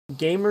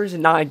Gamers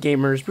and not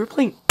gamers. We're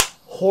playing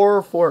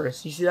Horror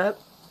Forest. You see that?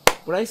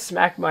 When I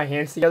smack my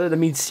hands together, that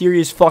means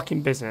serious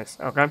fucking business,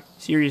 okay?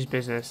 Serious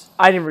business.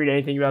 I didn't read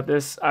anything about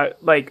this.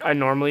 I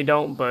normally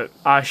don't, but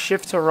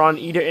shift to run,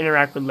 E to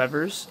interact with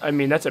levers. I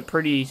mean, that's a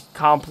pretty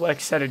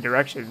complex set of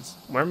directions.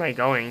 Where am I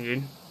going,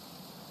 dude?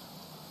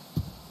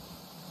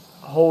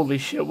 Holy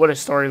shit, what a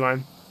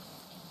storyline.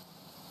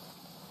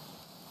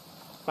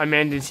 My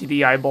man didn't see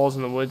the eyeballs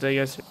in the woods, I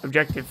guess.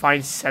 Objective,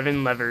 find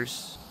 7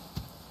 levers.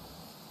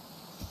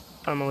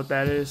 I don't know what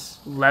that is.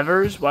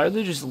 Levers? Why are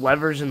there just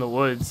levers in the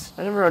woods?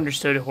 I never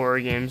understood horror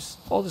games.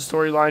 All the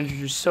storylines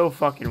are just so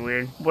fucking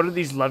weird. What do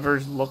these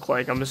levers look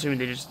like? I'm assuming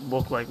they just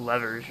look like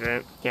levers,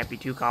 right? Can't be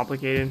too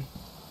complicated.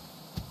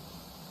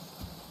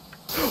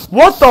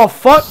 What the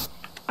fuck?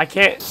 I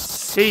can't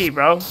see,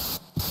 bro.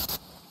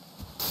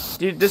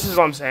 Dude, this is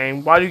what I'm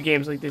saying. Why do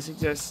games like this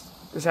exist?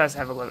 This has to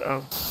have a lever.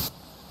 Oh.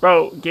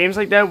 Bro, games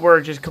like that where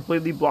it just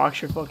completely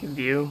blocks your fucking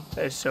view.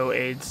 That is so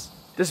AIDS.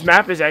 This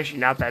map is actually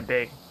not that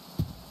big.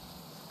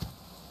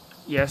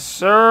 Yes,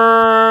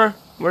 sir.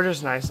 We're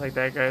just nice like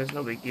that, guys.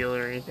 No big deal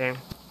or anything.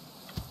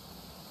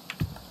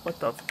 What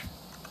the?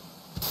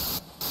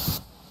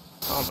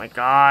 Oh my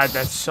god,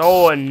 that's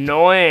so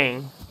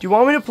annoying. Do you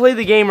want me to play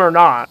the game or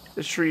not?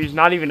 This tree is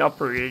not even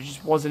uprooted. It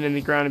just wasn't in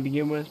the ground to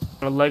begin with.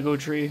 A Lego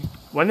tree.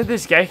 When did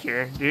this get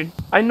here, dude?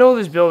 I know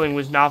this building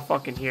was not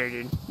fucking here,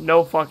 dude.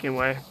 No fucking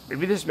way.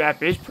 Maybe this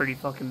map is pretty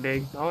fucking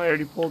big. Oh, I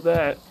already pulled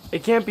that.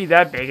 It can't be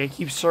that big. I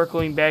keep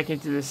circling back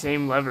into the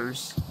same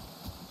levers.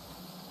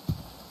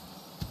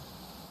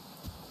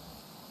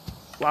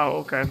 Wow,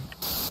 okay.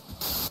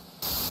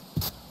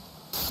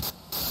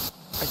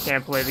 I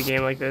can't play the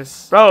game like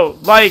this. Bro,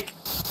 like,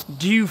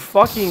 do you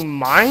fucking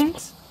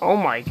mind? Oh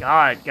my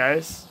god,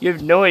 guys. You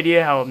have no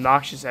idea how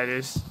obnoxious that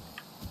is.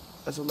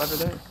 That's a lever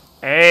there.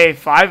 Hey,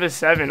 5 of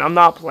 7. I'm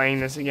not playing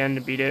this again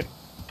to beat it.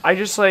 I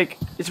just, like,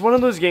 it's one of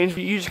those games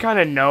where you just kind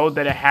of know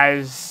that it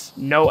has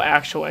no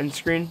actual end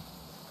screen.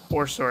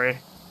 Or story.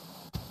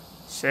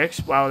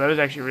 6? Wow, that was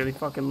actually really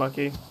fucking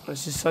lucky.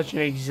 This is such an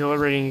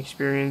exhilarating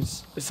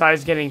experience.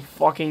 Besides getting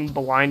fucking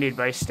blinded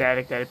by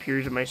static that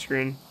appears on my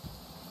screen.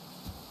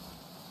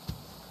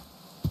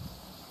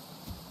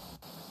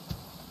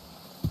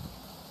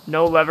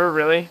 No lever,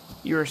 really?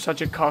 You are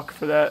such a cuck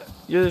for that.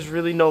 There's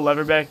really no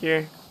lever back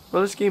here.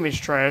 Bro, this game is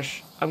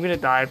trash. I'm gonna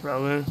die,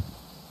 probably.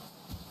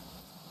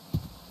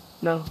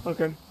 No?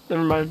 Okay.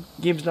 Never mind.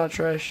 Game's not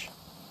trash.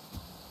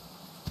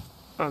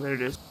 Oh, there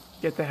it is.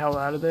 Get the hell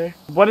out of there.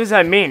 What does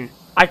that mean?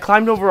 I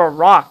climbed over a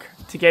rock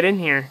to get in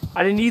here.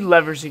 I didn't need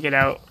levers to get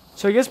out.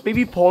 So I guess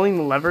maybe pulling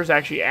the levers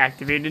actually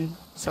activated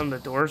some of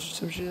the doors or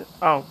some shit.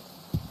 Oh.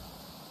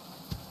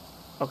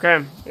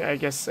 Okay. Yeah, I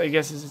guess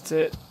it's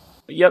it.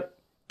 Yep.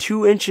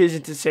 2 inches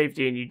into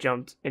safety and you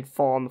jumped and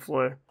fall on the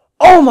floor.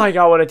 Oh my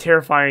god, what a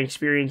terrifying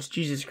experience.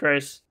 Jesus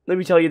Christ. Let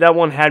me tell you, that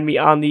one had me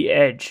on the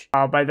edge.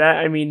 By that,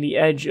 I mean the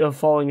edge of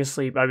falling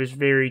asleep. I was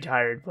very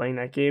tired playing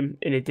that game,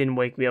 and it didn't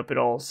wake me up at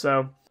all.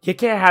 So, you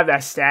can't have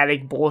that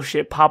static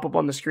bullshit pop up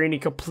on the screen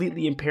and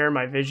completely impair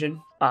my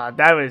vision.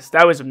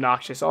 That was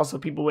obnoxious. Also,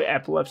 people with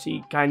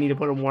epilepsy kind of need to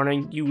put a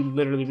warning. You would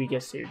literally be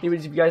get sued.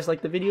 Anyways, if you guys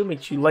liked the video,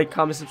 make sure you like,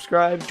 comment,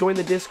 subscribe, join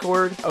the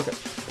Discord. Okay,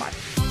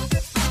 bye.